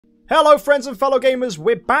Hello friends and fellow gamers,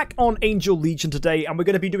 we're back on Angel Legion today and we're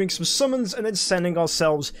going to be doing some summons and then sending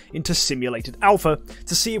ourselves into simulated alpha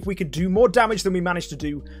to see if we can do more damage than we managed to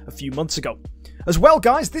do a few months ago. As well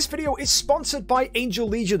guys, this video is sponsored by Angel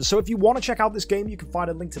Legion, so if you want to check out this game you can find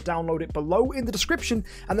a link to download it below in the description,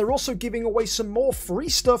 and they're also giving away some more free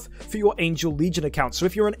stuff for your Angel Legion account. So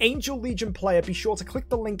if you're an Angel Legion player, be sure to click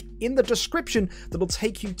the link in the description that'll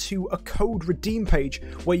take you to a code redeem page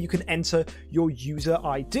where you can enter your user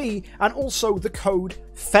ID and also the code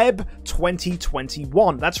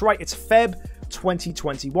FEB2021. That's right, it's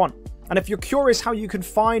FEB2021. And if you're curious how you can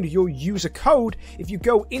find your user code, if you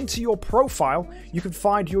go into your profile, you can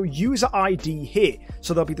find your user ID here.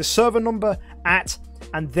 So there'll be the server number,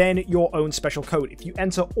 and then your own special code. If you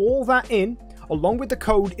enter all that in, along with the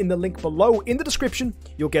code in the link below in the description,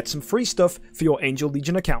 you'll get some free stuff for your Angel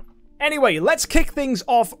Legion account. Anyway, let's kick things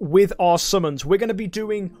off with our summons. We're going to be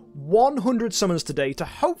doing 100 summons today to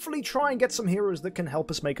hopefully try and get some heroes that can help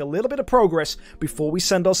us make a little bit of progress before we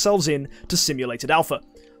send ourselves in to simulated alpha.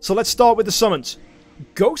 So let's start with the summons.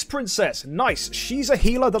 Ghost Princess, nice. She's a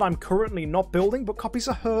healer that I'm currently not building, but copies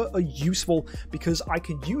of her are useful because I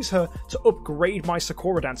can use her to upgrade my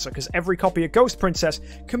Sakura Dancer, because every copy of Ghost Princess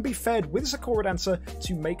can be fed with Sakura Dancer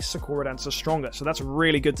to make Sakura Dancer stronger. So that's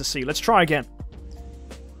really good to see. Let's try again.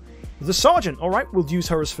 The Sergeant, alright, we'll use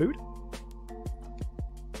her as food.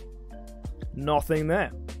 Nothing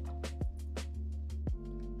there.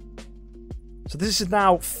 So this is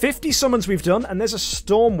now 50 summons we've done, and there's a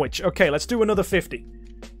Storm Witch. Okay, let's do another 50.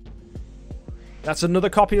 That's another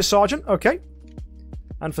copy of Sergeant, okay.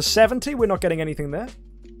 And for 70, we're not getting anything there.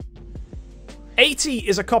 80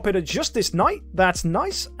 is a copy to Justice Knight, that's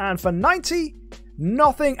nice. And for 90,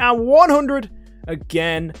 nothing. And 100,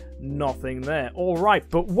 again, nothing there. Alright,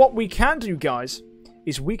 but what we can do, guys,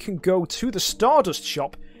 is we can go to the Stardust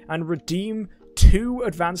shop and redeem 2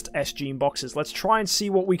 advanced SG boxes. Let's try and see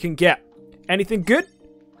what we can get. Anything good?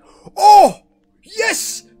 Oh!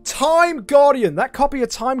 Yes! Time Guardian! That copy of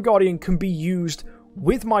Time Guardian can be used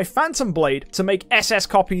with my Phantom Blade to make SS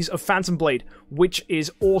copies of Phantom Blade, which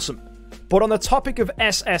is awesome. But on the topic of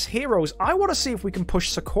SS heroes, I want to see if we can push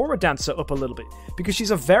Sakura Dancer up a little bit, because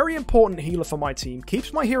she's a very important healer for my team,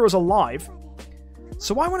 keeps my heroes alive,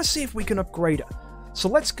 so I want to see if we can upgrade her. So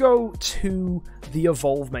let's go to the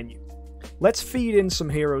Evolve menu. Let's feed in some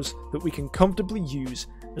heroes that we can comfortably use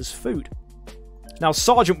as food. Now,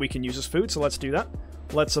 Sergeant we can use as food, so let's do that.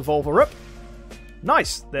 Let's evolve her up.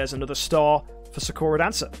 Nice, there's another star for Sakura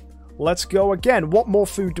Dancer. Let's go again. What more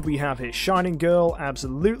food do we have here? Shining Girl,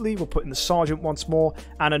 absolutely. We'll put in the Sergeant once more,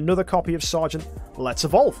 and another copy of Sergeant. Let's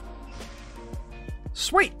evolve.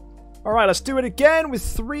 Sweet. Alright, let's do it again with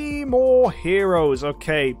 3 more heroes.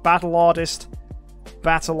 Okay, Battle Artist,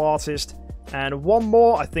 and one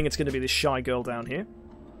more. I think it's going to be this Shy Girl down here.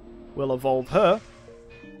 We'll evolve her.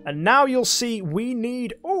 And now you'll see we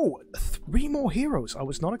need, 3 more heroes. I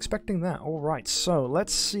was not expecting that. Alright, so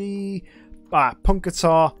let's see.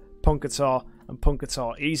 Punkatar, and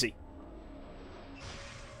Punkatar. Easy.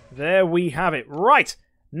 There we have it. Right,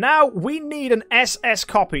 now we need an SS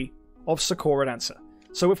copy of Sakura Dancer.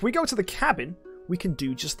 So if we go to the cabin, we can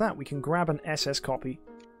do just that. We can grab an SS copy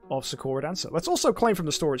of Sakura Dancer. Let's also claim from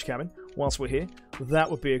the storage cabin whilst we're here. That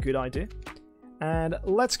would be a good idea. And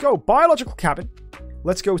let's go. Biological cabin.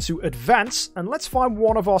 Let's go to Advance, and let's find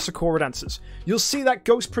one of our Sakura Dancers. You'll see that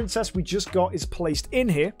Ghost Princess we just got is placed in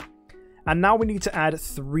here. And now we need to add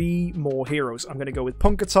 3 more heroes. I'm going to go with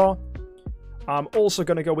Punkatar. I'm also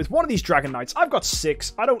going to go with one of these Dragon Knights. I've got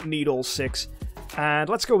 6. I don't need all 6. And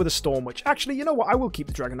let's go with a Storm Witch. Actually, you know what? I will keep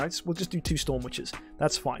the Dragon Knights. We'll just do 2 Storm Witches.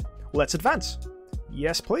 That's fine. Let's advance.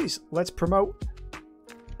 Yes, please. Let's promote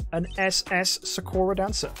an SS Sakura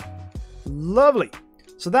Dancer. Lovely.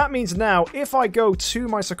 So that means now, if I go to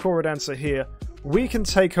my Sakura Dancer here, we can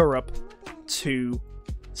take her up to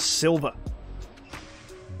Silver.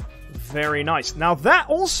 Very nice. Now that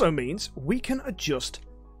also means we can adjust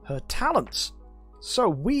her talents. So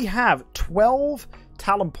we have 12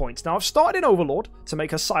 talent points. Now I've started in Overlord to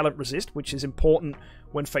make her Silent Resist, which is important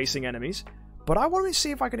when facing enemies. But I want to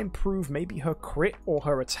see if I can improve maybe her crit or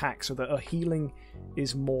her attack so that her healing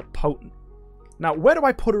is more potent. Now, where do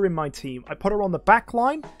I put her in my team? I put her on the back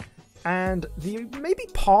line, and the maybe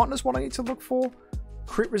partner's what I need to look for.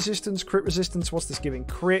 Crit resistance, what's this giving?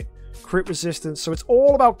 Crit resistance, so it's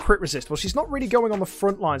all about crit resist. Well, she's not really going on the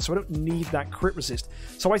front line, so I don't need that crit resist.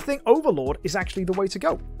 So I think Overlord is actually the way to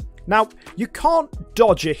go. Now, you can't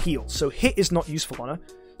dodge a heal, so hit is not useful on her.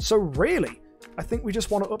 So really, I think we just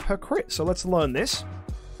want to up her crit, so let's learn this.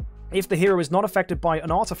 If the hero is not affected by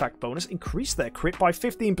an artifact bonus, increase their crit by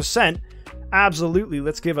 15%. Absolutely,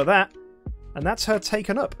 let's give her that. And that's her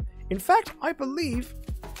taken up. In fact, I believe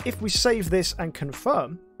if we save this and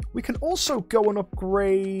confirm, we can also go and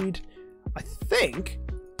upgrade, I think,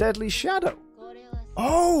 Deadly Shadow.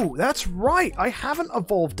 Oh, that's right. I haven't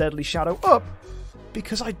evolved Deadly Shadow up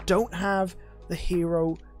because I don't have the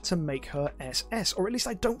hero to make her SS, or at least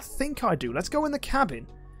I don't think I do. Let's go in the cabin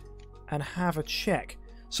and have a check.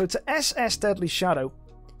 So to SS Deadly Shadow,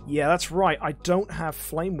 yeah, that's right. I don't have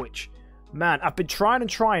Flame Witch. Man, I've been trying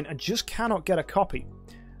and just cannot get a copy.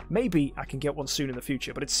 Maybe I can get one soon in the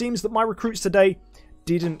future, but it seems that my recruits today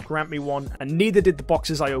didn't grant me one, and neither did the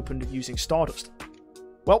boxes I opened using Stardust.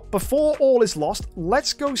 Well, before all is lost,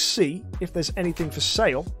 let's go see if there's anything for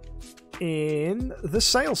sale in the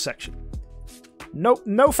sales section. Nope,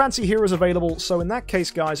 no fancy heroes available, so in that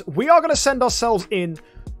case, guys, we are going to send ourselves in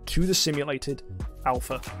to the simulated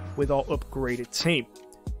alpha with our upgraded team.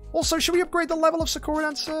 Also, should we upgrade the level of Sakura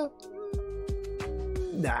Dancer?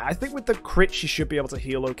 Nah, I think with the crit she should be able to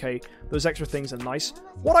heal okay. Those extra things are nice.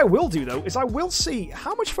 What I will do, though, is I will see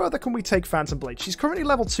how much further can we take Phantom Blade. She's currently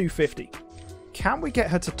level 250. Can we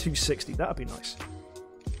get her to 260? That would be nice.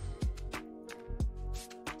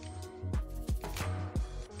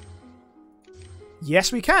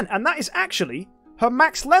 Yes, we can, and that is actually her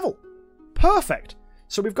max level. Perfect.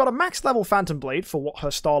 So we've got a max level Phantom Blade for what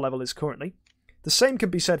her star level is currently. The same can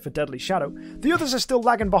be said for Deadly Shadow. The others are still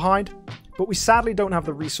lagging behind, but we sadly don't have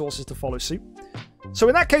the resources to follow suit. So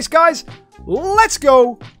in that case, guys, let's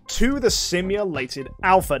go to the simulated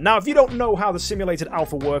alpha. Now, if you don't know how the simulated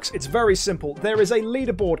alpha works, it's very simple. There is a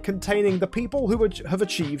leaderboard containing the people who have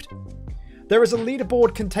achieved. There is a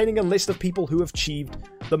leaderboard containing a list of people who have achieved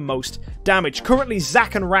the most damage. Currently,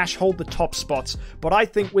 Zack and Rash hold the top spots, but I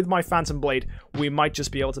think with my Phantom Blade, we might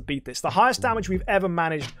just be able to beat this. The highest damage we've ever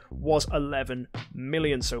managed was 11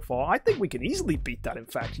 million so far. I think we can easily beat that, in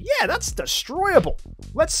fact. Yeah, that's destroyable.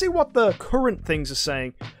 Let's see what the current things are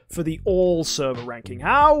saying for the all-server ranking.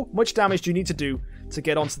 How much damage do you need to do to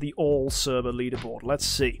get onto the all-server leaderboard? Let's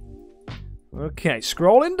see. Okay,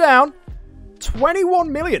 scrolling down.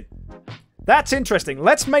 21 million. That's interesting.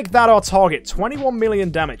 Let's make that our target. 21 million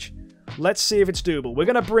damage. Let's see if it's doable. We're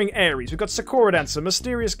going to bring Ares. We've got Sakura Dancer,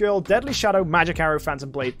 Mysterious Girl, Deadly Shadow, Magic Arrow, Phantom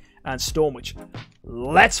Blade, and Storm Witch.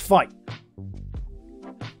 Let's fight.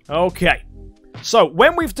 Okay. So,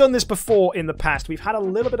 when we've done this before in the past, we've had a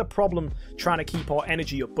little bit of problem trying to keep our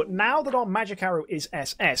energy up. But now that our Magic Arrow is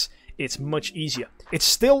SS, it's much easier. It's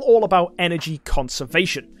still all about energy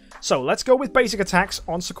conservation. So, let's go with basic attacks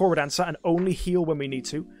on Sakura Dancer and only heal when we need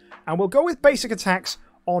to. And we'll go with basic attacks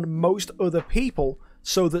on most other people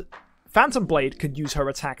so that Phantom Blade can use her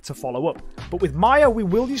attack to follow up. But with Maya, we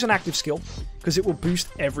will use an active skill because it will boost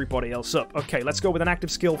everybody else up. Okay, let's go with an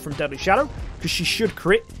active skill from Deadly Shadow because she should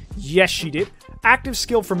crit. Yes, she did. Active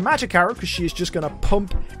skill from Magic Arrow because she is just going to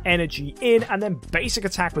pump energy in. And then basic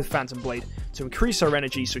attack with Phantom Blade to increase her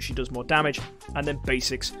energy so she does more damage. And then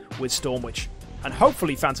basics with Storm Witch. And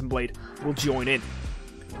hopefully Phantom Blade will join in.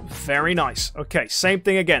 Very nice. Okay, same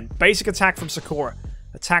thing again. Basic attack from Sakura.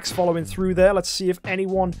 Attacks following through there. Let's see if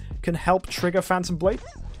anyone can help trigger Phantom Blade.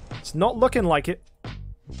 It's not looking like it.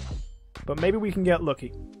 But maybe we can get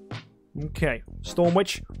lucky. Okay, Storm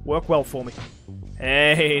Witch, work well for me.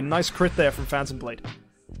 Hey, nice crit there from Phantom Blade.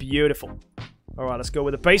 Beautiful. Alright, let's go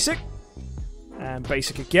with a basic. And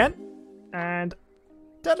basic again. And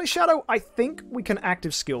Deadly Shadow, I think we can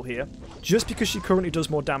active skill here, just because she currently does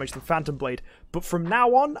more damage than Phantom Blade. But from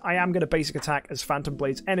now on, I am going to basic attack as Phantom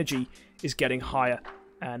Blade's energy is getting higher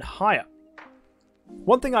and higher.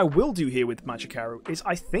 One thing I will do here with Magic Arrow is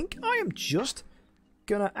I think I am just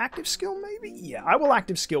going to active skill, maybe? Yeah, I will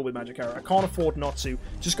active skill with Magic Arrow. I can't afford not to.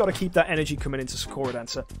 Just got to keep that energy coming into Sakura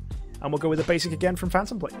Dancer. And we'll go with the basic again from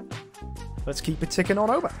Phantom Blade. Let's keep it ticking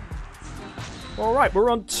on over. Alright, we're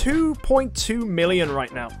on 2.2 million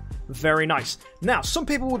right now. Very nice. Now, some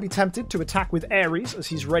people will be tempted to attack with Ares as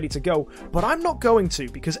he's ready to go, but I'm not going to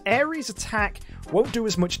because Ares' attack won't do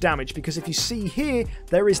as much damage because if you see here,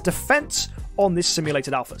 there is defense on this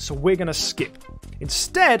simulated alpha, so we're going to skip.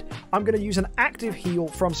 Instead, I'm going to use an active heal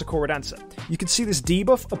from Sakura Dancer. You can see this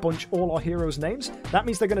debuff above all our heroes' names. That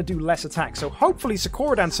means they're going to do less attack, so hopefully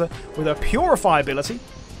Sakura Dancer, with her Purify ability,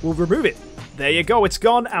 will remove it. There you go, it's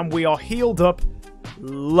gone, and we are healed up.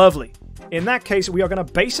 Lovely. In that case, we are going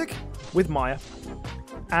to basic with Maya.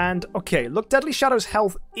 And, okay, look, Deadly Shadow's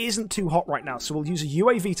health isn't too hot right now, so we'll use a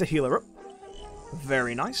UAV to heal her up.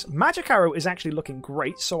 Very nice. Magic Arrow is actually looking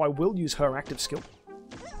great, so I will use her active skill.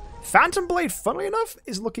 Phantom Blade, funnily enough,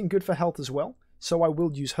 is looking good for health as well, so I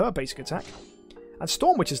will use her basic attack. And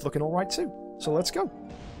Storm Witch is looking alright too, so let's go.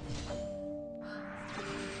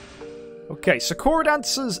 Okay, Sakura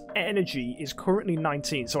Dancer's energy is currently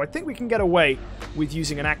 19, so I think we can get away with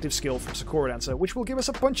using an active skill from Sakura Dancer, which will give us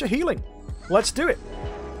a bunch of healing. Let's do it.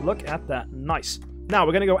 Look at that. Nice. Now,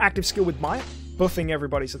 we're going to go active skill with Maya, buffing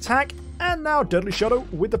everybody's attack, and now Deadly Shadow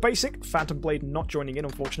with the basic. Phantom Blade not joining in,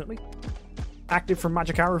 unfortunately. Active from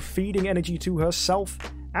Magic Arrow, feeding energy to herself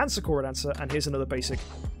and Sakura Dancer, and here's another basic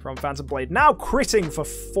from Phantom Blade. Now critting for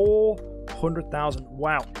 400,000.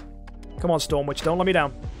 Wow. Come on, Storm Witch, don't let me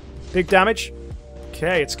down. Big damage.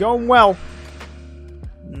 Okay, it's going well.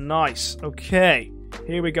 Nice. Okay,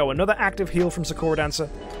 here we go. Another active heal from Sakura Dancer,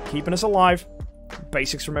 keeping us alive.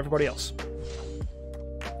 Basics from everybody else.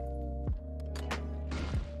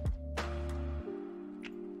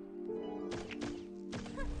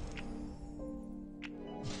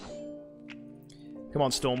 Come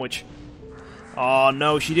on, Storm Witch. Oh,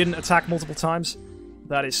 no, she didn't attack multiple times.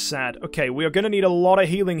 That is sad. Okay, we are going to need a lot of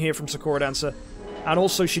healing here from Sakura Dancer. And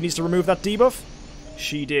also, she needs to remove that debuff.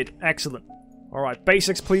 She did. Excellent. Alright,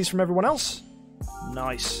 basics, please, from everyone else.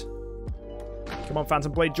 Nice. Come on,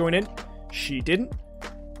 Phantom Blade, join in. She didn't.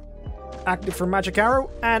 Active from Magic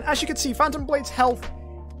Arrow. And as you can see, Phantom Blade's health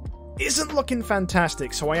isn't looking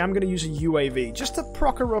fantastic. So I am going to use a UAV just to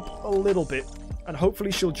proc her up a little bit. And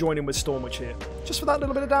hopefully she'll join in with Storm Witch here. Just for that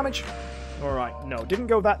little bit of damage. Alright, no, didn't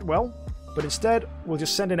go that well. But instead, we'll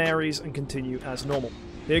just send in Ares and continue as normal.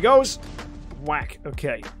 Here goes. Whack.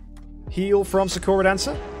 Okay. Heal from Sakura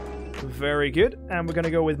Dancer. Very good. And we're going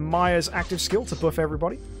to go with Maya's active skill to buff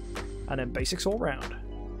everybody. And then basics all round.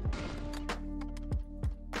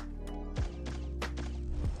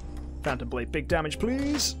 Phantom Blade, big damage,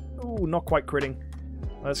 please. Ooh, not quite critting.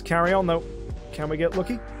 Let's carry on, though. Can we get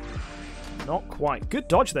lucky? Not quite. Good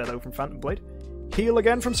dodge there, though, from Phantom Blade. Heal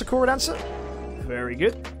again from Sakura Dancer. Very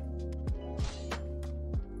good.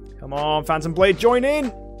 Come on, Phantom Blade, join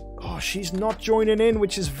in! Oh, she's not joining in,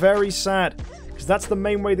 which is very sad. Because that's the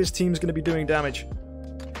main way this team's going to be doing damage.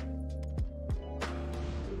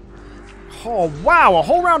 Oh, wow! A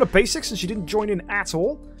whole round of basics and she didn't join in at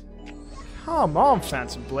all? Come on,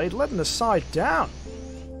 Phantom Blade, letting the side down.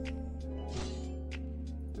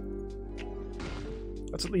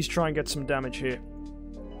 Let's at least try and get some damage here.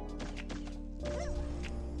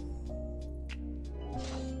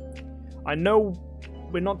 I know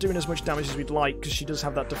we're not doing as much damage as we'd like because she does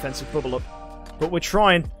have that defensive bubble up. But we're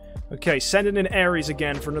trying. Okay, sending in Ares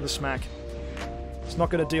again for another smack. It's not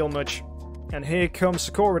going to deal much. And here comes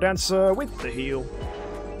Sakura Dancer with the heal.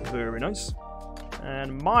 Very nice.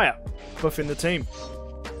 And Maya buffing the team.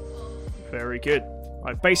 Very good.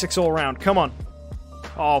 Alright, basics all around. Come on.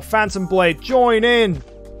 Oh, Phantom Blade, join in!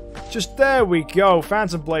 Just there we go.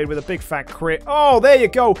 Phantom Blade with a big fat crit. Oh, there you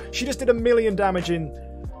go. She just did 1,000,000 damage in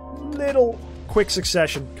little quick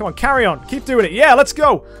succession. Come on, carry on. Keep doing it. Yeah, let's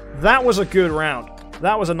go. That was a good round.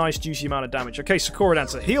 That was a nice juicy amount of damage. Okay, Sakura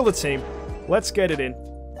Dancer, heal the team. Let's get it in.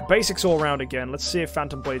 Basics all around again. Let's see if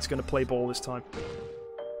Phantom Blade's going to play ball this time.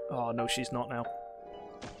 Oh, no, she's not now.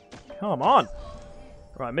 Come on.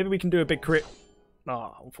 Right, maybe we can do a big crit.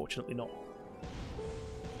 Ah, unfortunately not.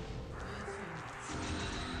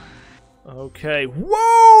 Okay.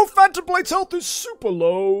 Whoa! Phantom Blade's health is super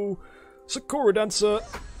low. Sakura Dancer,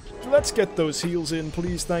 let's get those heals in,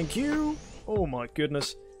 please. Thank you. Oh, my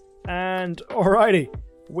goodness. And, alrighty.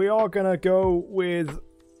 We are going to go with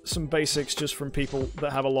some basics just from people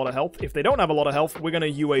that have a lot of health. If they don't have a lot of health, we're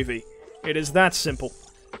going to UAV. It is that simple.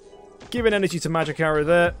 Giving energy to Magic Arrow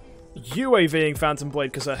there. UAVing Phantom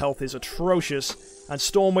Blade because her health is atrocious. And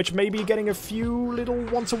Storm Witch maybe getting a few little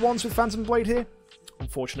one-to-ones with Phantom Blade here.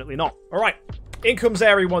 Unfortunately not. Alright. In comes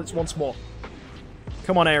Ares once more.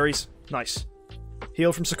 Come on, Ares. Nice.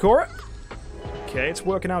 Heal from Sakura. Okay, it's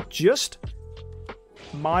working out just.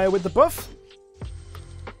 Maya with the buff.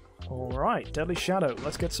 Alright, Deadly Shadow.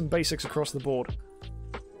 Let's get some basics across the board.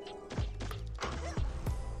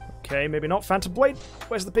 Okay, maybe not. Phantom Blade.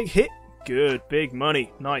 Where's the big hit? Good. Big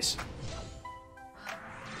money. Nice.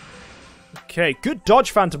 Okay, good dodge,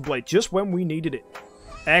 Phantom Blade. Just when we needed it.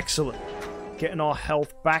 Excellent. Getting our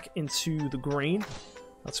health back into the green.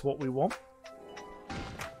 That's what we want.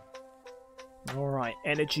 Alright,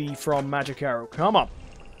 energy from Magic Arrow. Come on.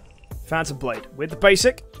 Phantom Blade with the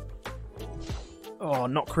basic. Oh,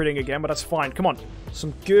 not critting again, but that's fine. Come on.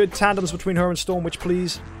 Some good tandems between her and Storm Witch,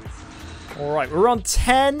 please. Alright, we're on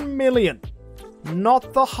 10 million.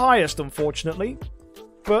 Not the highest, unfortunately.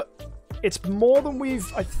 But it's more than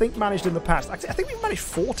we've, I think, managed in the past. Actually, I think we've managed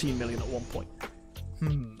 14 million at one point.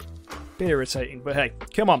 Bit irritating, but hey.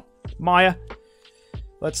 Come on. Maya.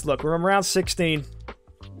 Let's look. We're around 16.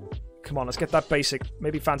 Come on, let's get that basic.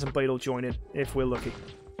 Maybe Phantom Blade will join in, if we're lucky.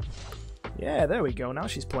 Yeah, there we go. Now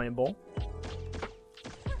she's playing ball.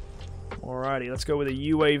 Alrighty, let's go with a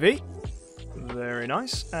UAV. Very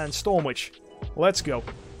nice. And Stormwitch. Let's go.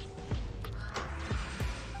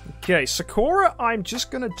 Okay, Sakura, I'm just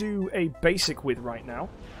going to do a basic with right now.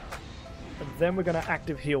 And then we're going to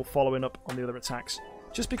active heal following up on the other attacks.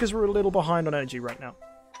 Just because we're a little behind on energy right now.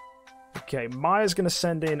 Okay, Maya's going to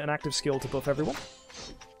send in an active skill to buff everyone.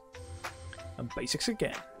 And basics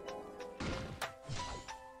again.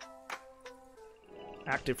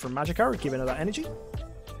 Active from Magikarp, giving her that energy.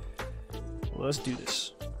 Let's do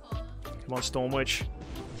this. Come on, Stormwitch.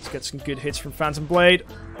 Let's get some good hits from Phantom Blade.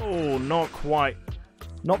 Oh, not quite.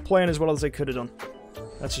 Not playing as well as they could have done.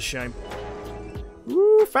 That's a shame.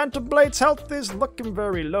 Ooh, Phantom Blade's health is looking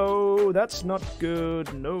very low. That's not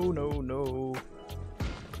good. No, no, no.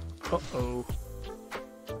 Uh-oh.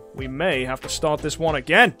 We may have to start this one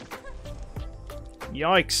again.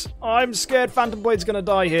 Yikes. I'm scared Phantom Blade's gonna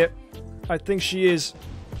die here. I think she is.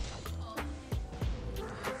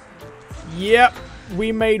 Yep.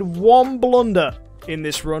 We made one blunder in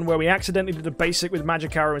this run where we accidentally did a basic with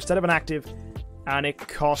Magic Arrow instead of an active, and it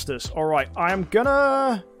cost us. Alright, I am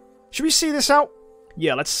gonna... Should we see this out?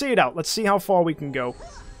 Yeah, let's see it out. Let's see how far we can go.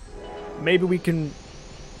 Maybe we can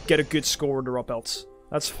get a good score under our belts.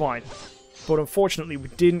 That's fine. But unfortunately, we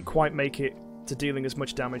didn't quite make it to dealing as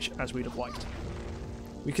much damage as we'd have liked.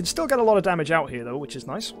 We can still get a lot of damage out here, though, which is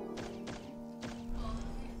nice.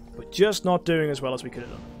 But just not doing as well as we could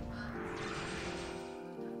have done.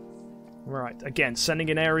 Right, again, sending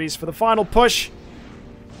in Ares for the final push.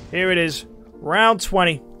 Here it is. Round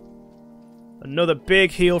 20. Another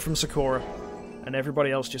big heal from Sakura. And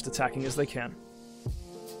everybody else just attacking as they can.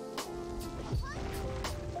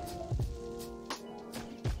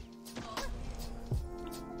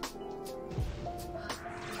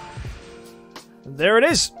 And there it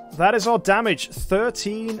is. That is our damage.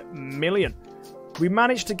 13 million. We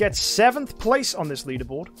managed to get 7th place on this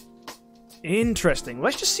leaderboard. Interesting.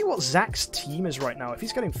 Let's just see what Zach's team is right now. If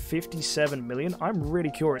he's getting 57 million, I'm really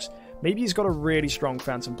curious. Maybe he's got a really strong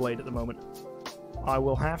Phantom Blade at the moment. I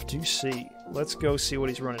will have to see. Let's go see what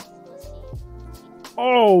he's running.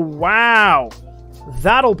 Oh, wow.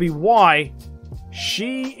 That'll be why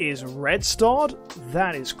she is red-starred.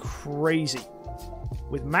 That is crazy.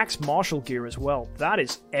 With Max Martial gear as well. That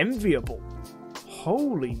is enviable.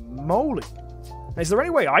 Holy moly. Is there any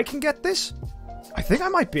way I can get this? I think I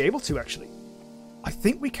might be able to, actually. I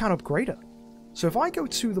think we can upgrade her. So if I go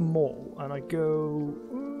to the mall and I go...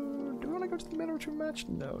 do I want to go to the military match?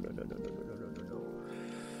 No.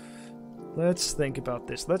 Let's think about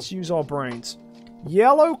this. Let's use our brains.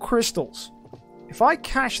 Yellow crystals. If I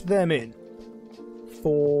cash them in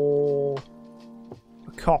for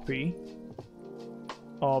a copy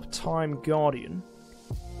of Time Guardian,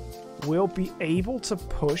 we'll be able to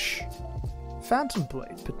push Phantom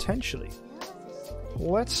Blade, potentially.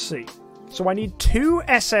 Let's see. So I need 2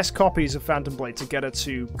 SS copies of Phantom Blade to get her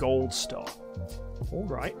to Gold Star.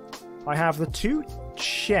 Alright. I have the 2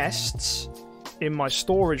 chests in my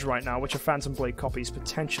storage right now, which are Phantom Blade copies,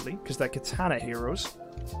 potentially, because they're Katana heroes.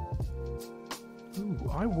 Ooh,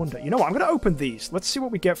 I wonder... You know what? I'm going to open these. Let's see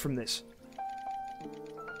what we get from this.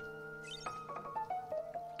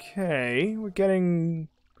 Okay, we're getting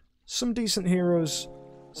some decent heroes,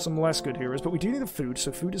 some less good heroes, but we do need the food,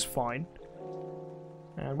 so food is fine.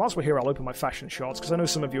 And whilst we're here, I'll open my fashion shards, because I know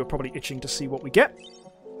some of you are probably itching to see what we get.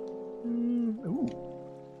 Ooh.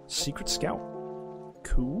 Secret Scout.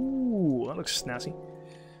 Cool. That looks snazzy.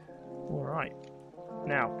 Alright.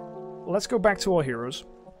 Now, let's go back to our heroes.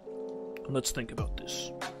 And let's think about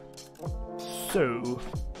this. So,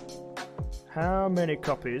 how many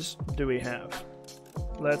copies do we have?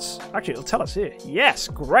 Let's... Actually, it'll tell us here. Yes,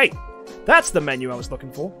 great! That's the menu I was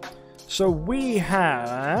looking for. So we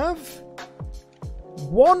have...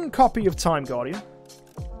 1 copy of Time Guardian.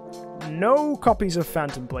 No copies of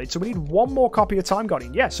Phantom Blade. So we need 1 more copy of Time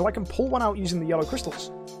Guardian. Yeah, so I can pull one out using the yellow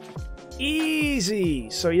crystals. Easy!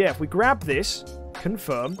 So yeah, if we grab this,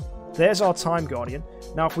 confirm, there's our Time Guardian.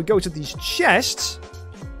 Now if we go to these chests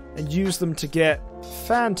and use them to get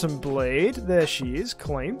Phantom Blade, there she is,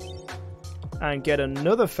 claim, and get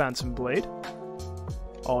another Phantom Blade.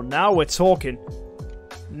 Oh, now we're talking.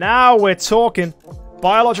 Now we're talking.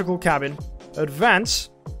 Biological cabin. Advance.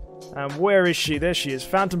 And where is she? There she is.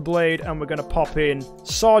 Phantom Blade. And we're going to pop in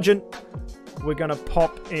Sergeant. We're going to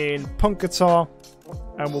pop in Punkatar.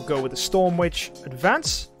 And we'll go with the Storm Witch.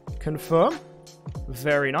 Advance. Confirm.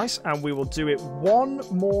 Very nice. And we will do it 1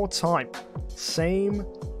 more time. Same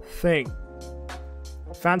thing.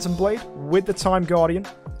 Phantom Blade with the Time Guardian.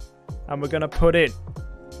 And we're going to put in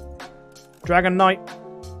Dragon Knight.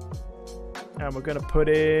 And we're going to put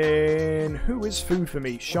in... Who is food for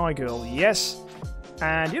me? Shy Girl. Yes.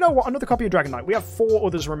 And you know what? Another copy of Dragon Knight. We have 4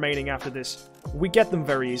 others remaining after this. We get them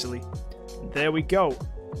very easily. There we go.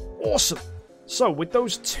 Awesome. So, with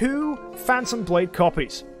those 2 Phantom Blade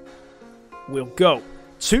copies, we'll go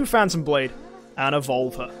 2 Phantom Blade and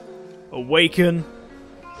evolve her. Awaken.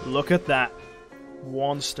 Look at that.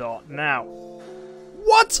 1 star. Now,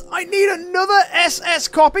 what? I need another SS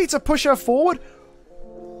copy to push her forward?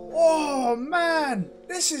 Oh, man.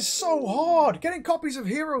 This is so hard. Getting copies of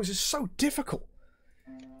heroes is so difficult.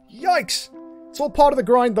 Yikes. It's all part of the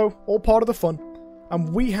grind, though. All part of the fun.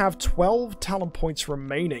 And we have 12 talent points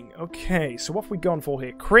remaining. Okay, so what have we gone for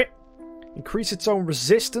here? Crit. Increase its own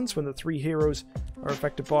resistance when the 3 heroes are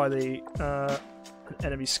affected by the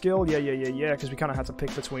enemy skill. Yeah, because we kind of had to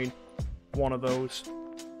pick between one of those.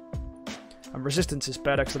 And resistance is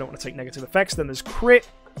better because I don't want to take negative effects. Then there's crit.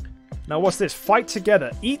 Now what's this? Fight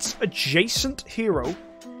together. Each adjacent hero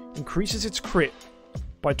increases its crit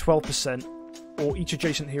by 12%, or each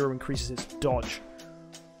adjacent hero increases its dodge.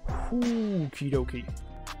 Okie dokie.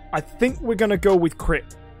 I think we're going to go with crit.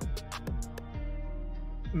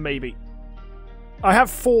 Maybe. I have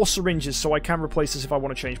 4 syringes, so I can replace this if I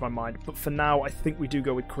want to change my mind. But for now, I think we do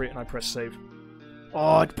go with crit and I press save.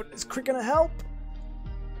 Oh, but is crit going to help?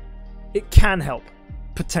 It can help.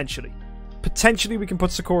 Potentially. Potentially we can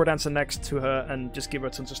put Sakura Dancer next to her and just give her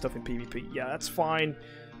tons of stuff in PvP. Yeah, that's fine.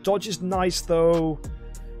 Dodge is nice though,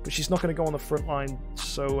 but she's not going to go on the front line,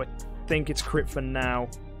 so I think it's crit for now.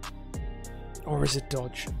 Or is it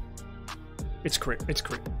dodge? It's crit. It's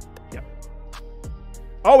crit. Yeah.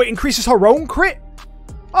 Oh, it increases her own crit?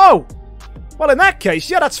 Oh! Well, in that case,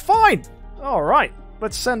 yeah, that's fine. Alright,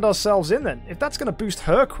 let's send ourselves in then. If that's going to boost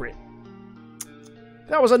her crit,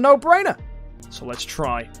 that was a no-brainer. So let's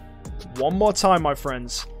try. One more time, my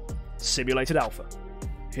friends. Simulated Alpha.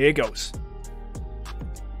 Here goes.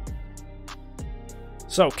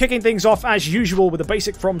 So, kicking things off as usual with a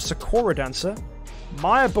basic from Sakura Dancer.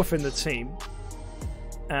 Maya buffing the team.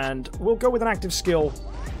 And we'll go with an active skill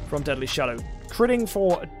from Deadly Shadow. Critting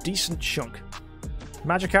for a decent chunk.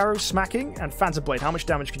 Magic Arrow, Smacking, and Phantom Blade. How much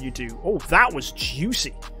damage can you do? Oh, that was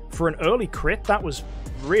juicy. For an early crit, that was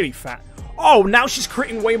really fat. Oh, now she's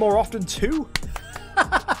critting way more often too?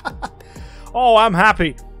 Oh, I'm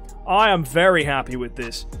happy. I am very happy with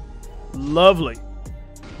this. Lovely.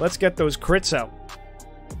 Let's get those crits out.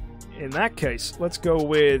 In that case, let's go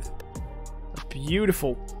with a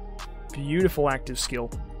beautiful, beautiful active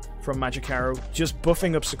skill from Magic Arrow. Just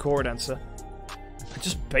buffing up Sakura Dancer. And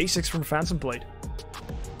just basics from Phantom Blade.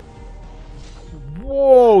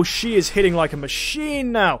 Whoa, she is hitting like a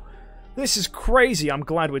machine now. This is crazy. I'm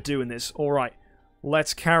glad we're doing this. Alright,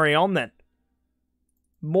 let's carry on then.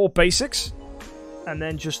 More basics. And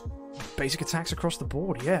then just basic attacks across the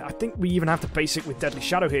board. Yeah, I think we even have to basic with Deadly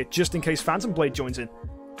Shadow here, just in case Phantom Blade joins in.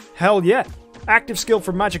 Hell yeah. Active skill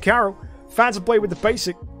from Magic Arrow. Phantom Blade with the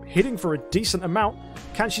basic, hitting for a decent amount.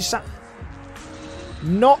 Can she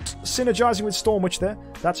not synergizing with Storm Witch there.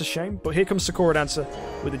 That's a shame. But here comes Sakura Dancer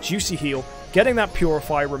with a juicy heal. Getting that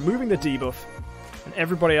Purify, removing the debuff. And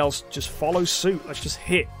everybody else just follows suit. Let's just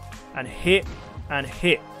hit and hit and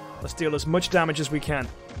hit. Let's deal as much damage as we can.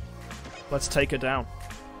 Let's take her down.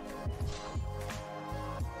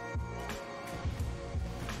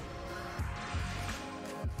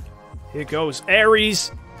 Here goes.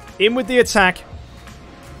 Ares. In with the attack.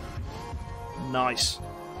 Nice.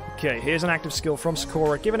 Okay, here's an active skill from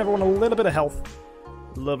Sakura, giving everyone a little bit of health.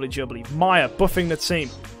 Lovely jubbly. Maya buffing the team.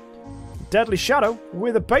 Deadly Shadow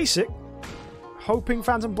with a basic. Hoping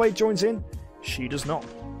Phantom Blade joins in. She does not.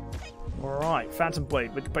 Alright, Phantom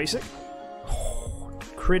Blade with the basic.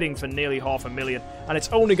 Critting for nearly 500,000. And it's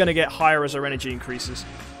only going to get higher as her energy increases.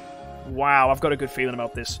 Wow, I've got a good feeling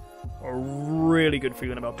about this. A really good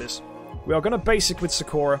feeling about this. We are going to basic with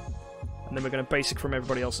Sakura. And then we're going to basic from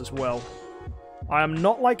everybody else as well. I am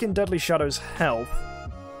not liking Deadly Shadow's health.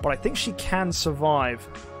 But I think she can survive.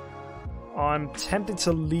 I'm tempted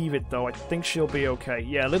to leave it though. I think she'll be okay.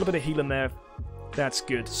 Yeah, a little bit of healing there. That's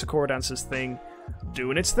good. Sakura Dancer's thing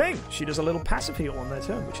doing its thing. She does a little passive heal on their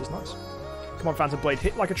turn, which is nice. Come on, Phantom Blade.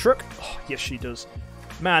 Hit like a truck. Oh, yes, she does.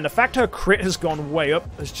 Man, the fact her crit has gone way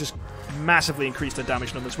up has just massively increased her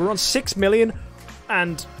damage numbers. We're on 6 million,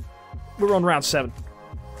 and we're on round 7.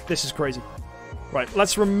 This is crazy. Right,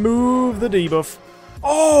 let's remove the debuff.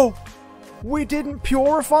 Oh! We didn't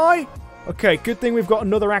purify? Okay, good thing we've got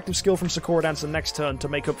another active skill from Sakura Dancer next turn to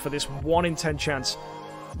make up for this 1 in 10 chance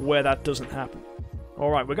where that doesn't happen.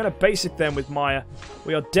 Alright, we're going to basic then with Maya.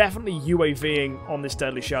 We are definitely UAVing on this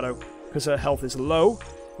Deadly Shadow because her health is low.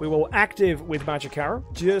 We will active with Magic Arrow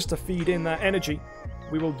just to feed in that energy.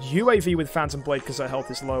 We will UAV with Phantom Blade because her health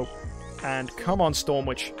is low. And come on, Storm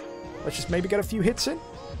Witch. Let's just maybe get a few hits in.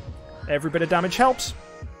 Every bit of damage helps.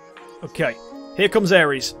 Okay, here comes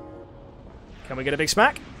Ares. Can we get a big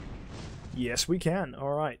smack? Yes, we can.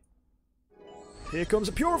 Alright. Here comes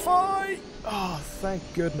a Purify! Oh, thank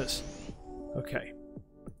goodness. Okay.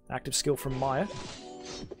 Active skill from Maya.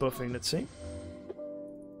 Buffing the team.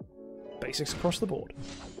 Basics across the board.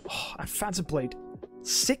 Oh, and Phantom Blade.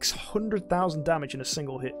 600,000 damage in a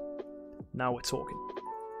single hit. Now we're talking.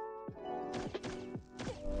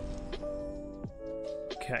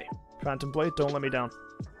 Okay. Phantom Blade, don't let me down.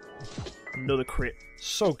 Another crit.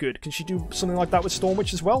 So good. Can she do something like that with Storm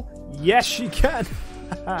Witch as well? Yes, she can!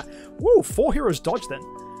 Woo! 4 heroes dodged then.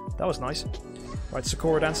 That was nice. Right,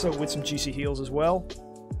 Sakura Dancer with some juicy heals as well.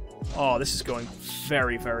 Oh, this is going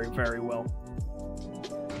very, very, very well.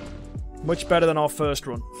 Much better than our first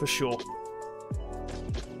run, for sure.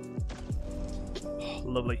 Oh,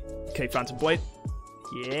 lovely. Okay, Phantom Blade.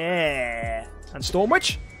 Yeah! And Storm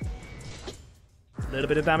Witch. A little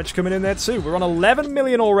bit of damage coming in there too. We're on 11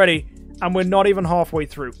 million already, and we're not even halfway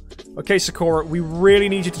through. Okay, Sakura, we really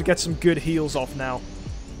need you to get some good heals off now,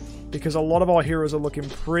 because a lot of our heroes are looking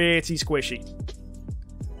pretty squishy.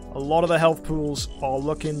 A lot of the health pools are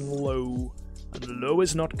looking low, and low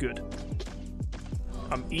is not good.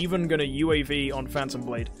 I'm even going to UAV on Phantom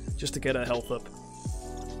Blade, just to get her health up.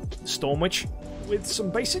 Storm Witch with some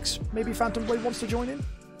basics. Maybe Phantom Blade wants to join in?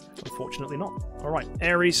 Unfortunately not. Alright,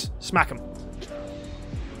 Ares, smack him.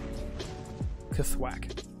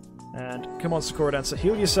 Kathwack. And come on, Sakura Dancer,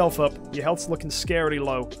 heal yourself up. Your health's looking scarily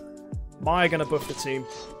low. Maya gonna buff the team.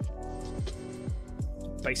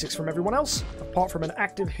 Basics from everyone else, apart from an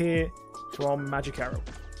active here from Magic Arrow.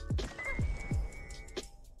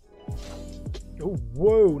 Oh,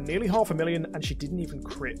 whoa, nearly 500,000, and she didn't even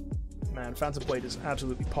crit. Man, Phantom Blade is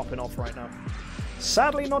absolutely popping off right now.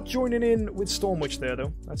 Sadly not joining in with Storm Witch there,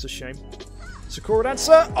 though. That's a shame. Sakura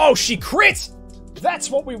Dancer. Oh, she crit!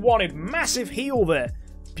 That's what we wanted. Massive heal there.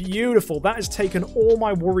 Beautiful. That has taken all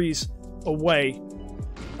my worries away.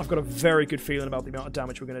 I've got a very good feeling about the amount of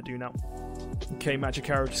damage we're going to do now. Okay, Magic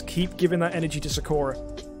Arrow, just keep giving that energy to Sakura.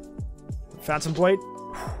 Phantom Blade.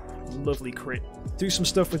 Lovely crit. Do some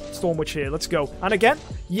stuff with Storm Witch here. Let's go. And again.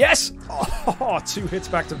 Yes! Oh, 2 hits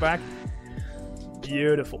back to back.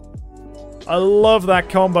 Beautiful. I love that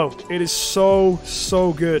combo. It is so,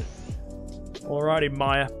 so good. Alrighty,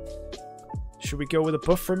 Maya. Should we go with a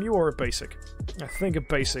buff from you or a basic? I think a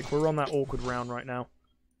basic. We're on that awkward round right now.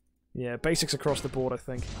 Yeah, basics across the board, I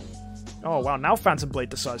think. Oh, wow. Now Phantom Blade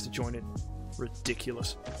decides to join in.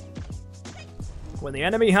 Ridiculous. When the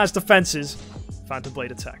enemy has defenses, Phantom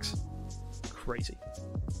Blade attacks. Crazy.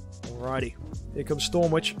 Alrighty. Here comes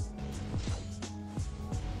Storm Witch.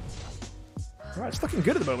 Alright, it's looking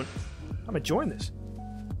good at the moment. I'm enjoying this.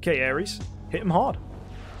 Okay, Ares. Hit him hard.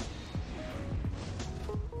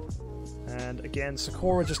 And again,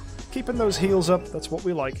 Sakura just keeping those heals up. That's what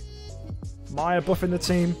we like. Maya buffing the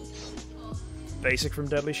team. Basic from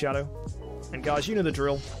Deadly Shadow. And guys, you know the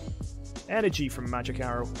drill. Energy from Magic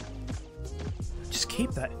Arrow. Just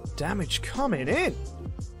keep that damage coming in.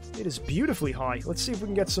 It is beautifully high. Let's see if we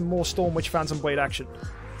can get some more Storm Witch Phantom Blade action.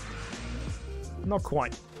 Not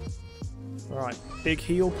quite. Alright, big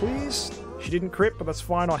heal please. She didn't crit, but that's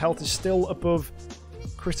fine. Our health is still above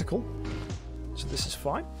critical. So this is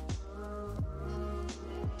fine.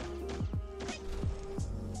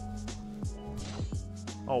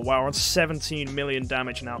 Oh wow, we're on 17 million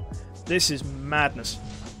damage now. This is madness.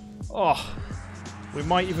 Oh, we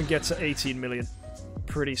might even get to 18 million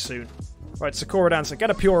pretty soon. Right, Sakura Dancer, get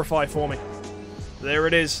a Purify for me. There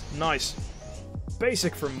it is. Nice.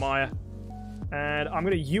 Basic from Maya. And I'm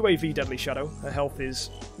going to UAV Deadly Shadow. Her health is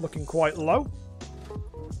looking quite low.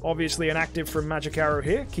 Obviously an active from Magic Arrow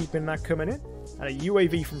here, keeping that coming in. And a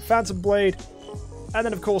UAV from Phantom Blade. And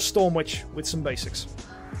then, of course, Storm Witch with some basics.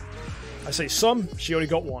 I say some, she only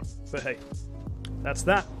got one. But hey, that's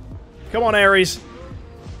that. Come on, Ares.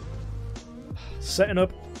 Setting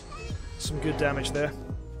up some good damage there.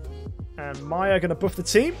 And Maya going to buff the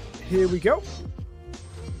team. Here we go.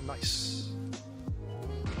 Nice.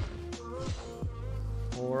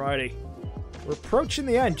 Alrighty. We're approaching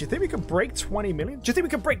the end. Do you think we can break 20 million? Do you think we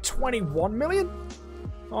can break 21 million?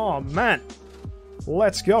 Oh, man.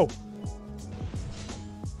 Let's go.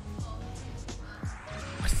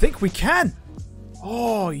 I think we can.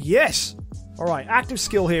 Oh, yes. Alright, active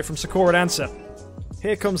skill here from Sakura Dancer.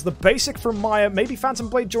 Here comes the basic from Maya. Maybe Phantom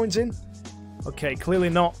Blade joins in. Okay, clearly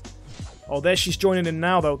not. Oh, there she's joining in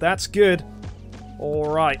now, though. That's good.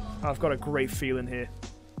 Alright, I've got a great feeling here.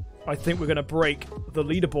 I think we're going to break the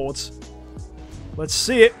leaderboards. Let's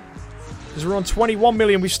see it. Because we're on 21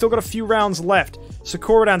 million. We've still got a few rounds left.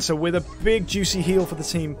 Sakura Dancer with a big juicy heal for the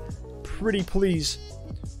team. pretty please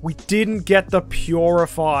we didn't get the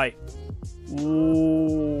Purify.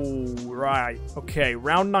 Ooh, right. Okay,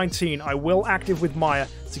 round 19. I will active with Maya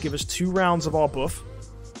to give us 2 rounds of our buff.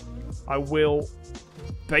 I will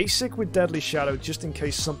basic with Deadly Shadow just in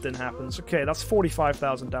case something happens. Okay, that's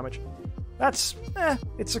 45,000 damage. That's,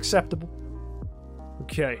 it's acceptable.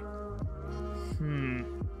 Okay.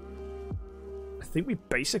 I think we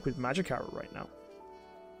basic with Magic Arrow right now.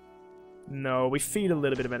 No, we feed a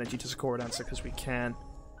little bit of energy to Sakura Dancer because we can.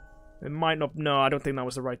 It might not... No, I don't think that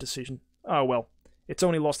was the right decision. Oh, well. It's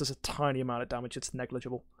only lost us a tiny amount of damage. It's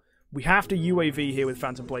negligible. We have to UAV here with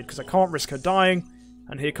Phantom Blade because I can't risk her dying.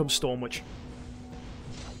 And here comes Storm Witch.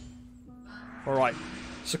 Alright.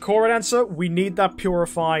 Sakura Dancer, we need that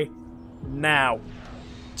Purify now.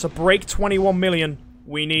 To break 21 million,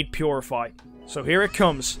 we need Purify. So here it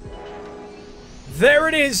comes. There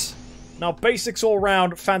it is! Now, basics all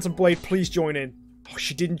round. Phantom Blade, please join in. Oh,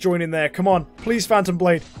 she didn't join in there. Come on. Please, Phantom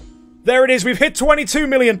Blade. There it is. We've hit 22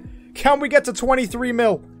 million. Can we get to 23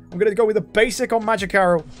 mil? I'm going to go with a basic on Magic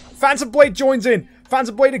Arrow. Phantom Blade joins in.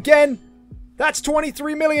 Phantom Blade again. That's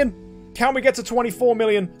 23 million. Can we get to 24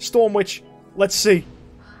 million? Storm Witch. Let's see.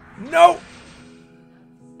 No!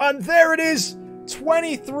 And there it is.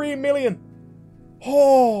 23 million.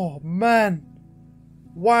 Oh, man.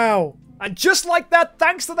 Wow. And just like that,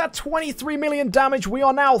 thanks to that 23 million damage, we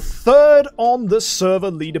are now 3rd on the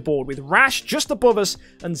server leaderboard, with Rash just above us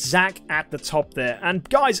and Zack at the top there. And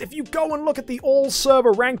guys, if you go and look at the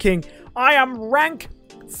all-server ranking, I am rank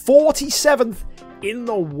 47th in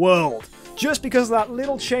the world. Just because of that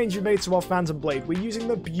little change we made to our Phantom Blade. We're using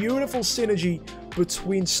the beautiful synergy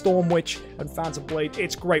between Storm Witch and Phantom Blade.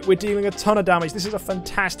 It's great. We're dealing a ton of damage. This is a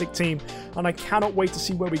fantastic team, and I cannot wait to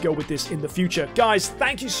see where we go with this in the future. Guys,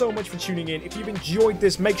 thank you so much for tuning in. If you've enjoyed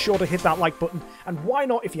this, make sure to hit that like button, and why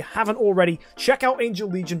not, if you haven't already, check out Angel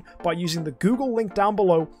Legion by using the Google link down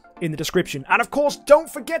below in the description. And of course, don't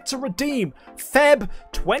forget to redeem Feb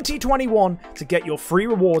 2021 to get your free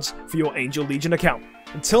rewards for your Angel Legion account.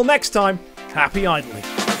 Until next time, happy idling.